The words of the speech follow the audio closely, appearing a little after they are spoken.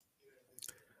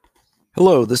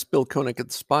Hello, this is Bill Koenig at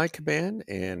the Spy Command,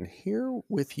 and here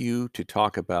with you to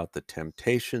talk about the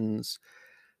temptations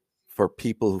for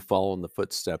people who follow in the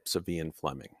footsteps of Ian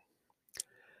Fleming.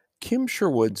 Kim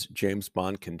Sherwood's James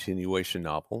Bond continuation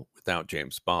novel, Without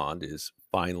James Bond, is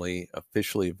finally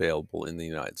officially available in the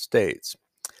United States.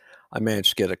 I managed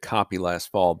to get a copy last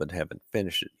fall, but haven't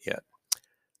finished it yet.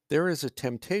 There is a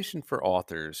temptation for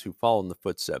authors who follow in the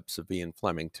footsteps of Ian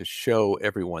Fleming to show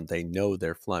everyone they know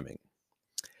they're Fleming.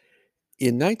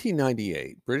 In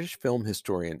 1998, British film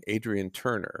historian Adrian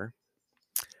Turner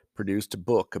produced a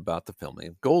book about the filming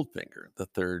of Goldfinger, the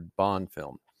third Bond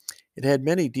film. It had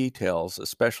many details,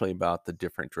 especially about the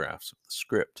different drafts of the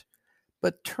script.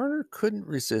 But Turner couldn't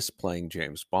resist playing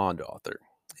James Bond author.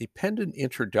 He penned an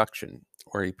introduction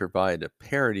where he provided a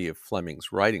parody of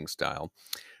Fleming's writing style,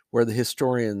 where the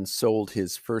historian sold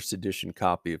his first edition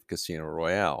copy of Casino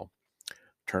Royale.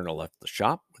 Turner left the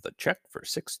shop with a check for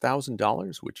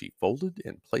 $6,000, which he folded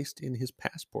and placed in his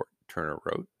passport, Turner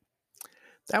wrote.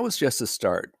 That was just the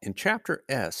start. In Chapter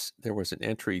S, there was an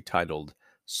entry titled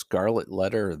Scarlet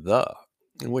Letter The,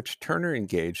 in which Turner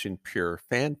engaged in pure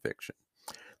fan fiction.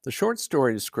 The short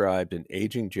story described an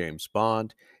aging James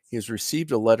Bond. He has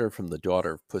received a letter from the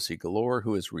daughter of Pussy Galore,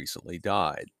 who has recently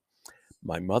died.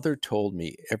 My mother told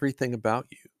me everything about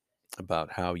you,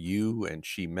 about how you and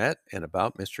she met, and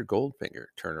about Mr. Goldfinger,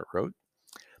 Turner wrote.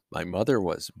 My mother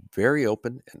was very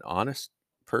open and honest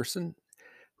person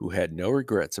who had no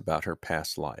regrets about her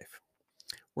past life.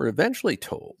 We're eventually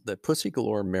told that Pussy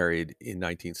Galore married in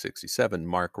 1967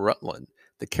 Mark Rutland,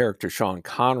 the character Sean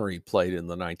Connery played in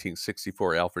the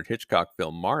 1964 Alfred Hitchcock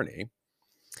film Marnie.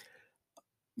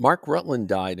 Mark Rutland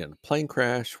died in a plane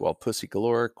crash while Pussy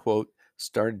Galore, quote,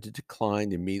 started to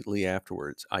decline immediately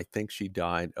afterwards. I think she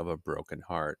died of a broken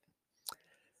heart.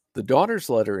 The daughter's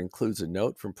letter includes a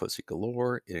note from Pussy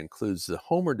Galore. It includes the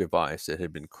Homer device that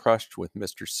had been crushed with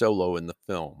Mr. Solo in the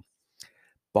film.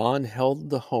 Bond held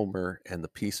the Homer and the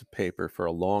piece of paper for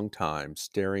a long time,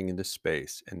 staring into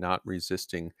space and not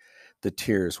resisting the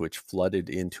tears which flooded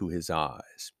into his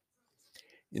eyes.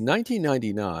 In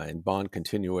 1999, Bond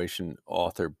continuation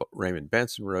author Raymond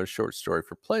Benson wrote a short story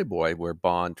for Playboy where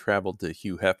Bond traveled to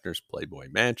Hugh Hefner's Playboy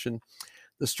mansion.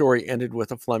 The story ended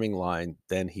with a Fleming line,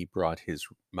 then he brought his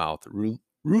mouth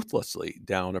ruthlessly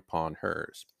down upon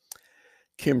hers.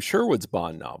 Kim Sherwood's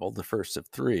Bond novel, the first of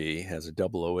three, has a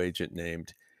double O agent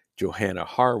named Johanna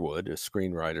Harwood, a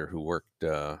screenwriter who worked,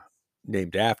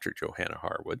 named after Johanna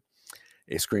Harwood,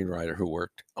 a screenwriter who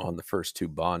worked on the first two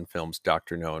Bond films,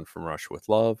 Dr. No and From Russia with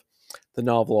Love. The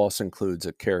novel also includes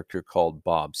a character called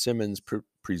Bob Simmons,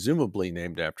 presumably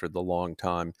named after the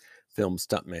longtime film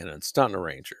stuntman and stunt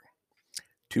arranger.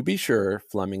 To be sure,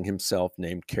 Fleming himself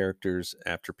named characters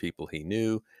after people he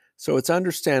knew, so it's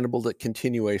understandable that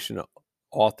continuation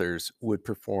authors would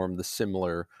perform the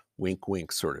similar wink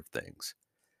wink sort of things.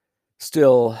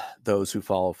 Still, those who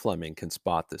follow Fleming can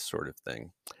spot this sort of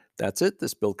thing. That's it.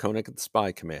 This is Bill Koenig at the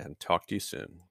Spy Command. Talk to you soon.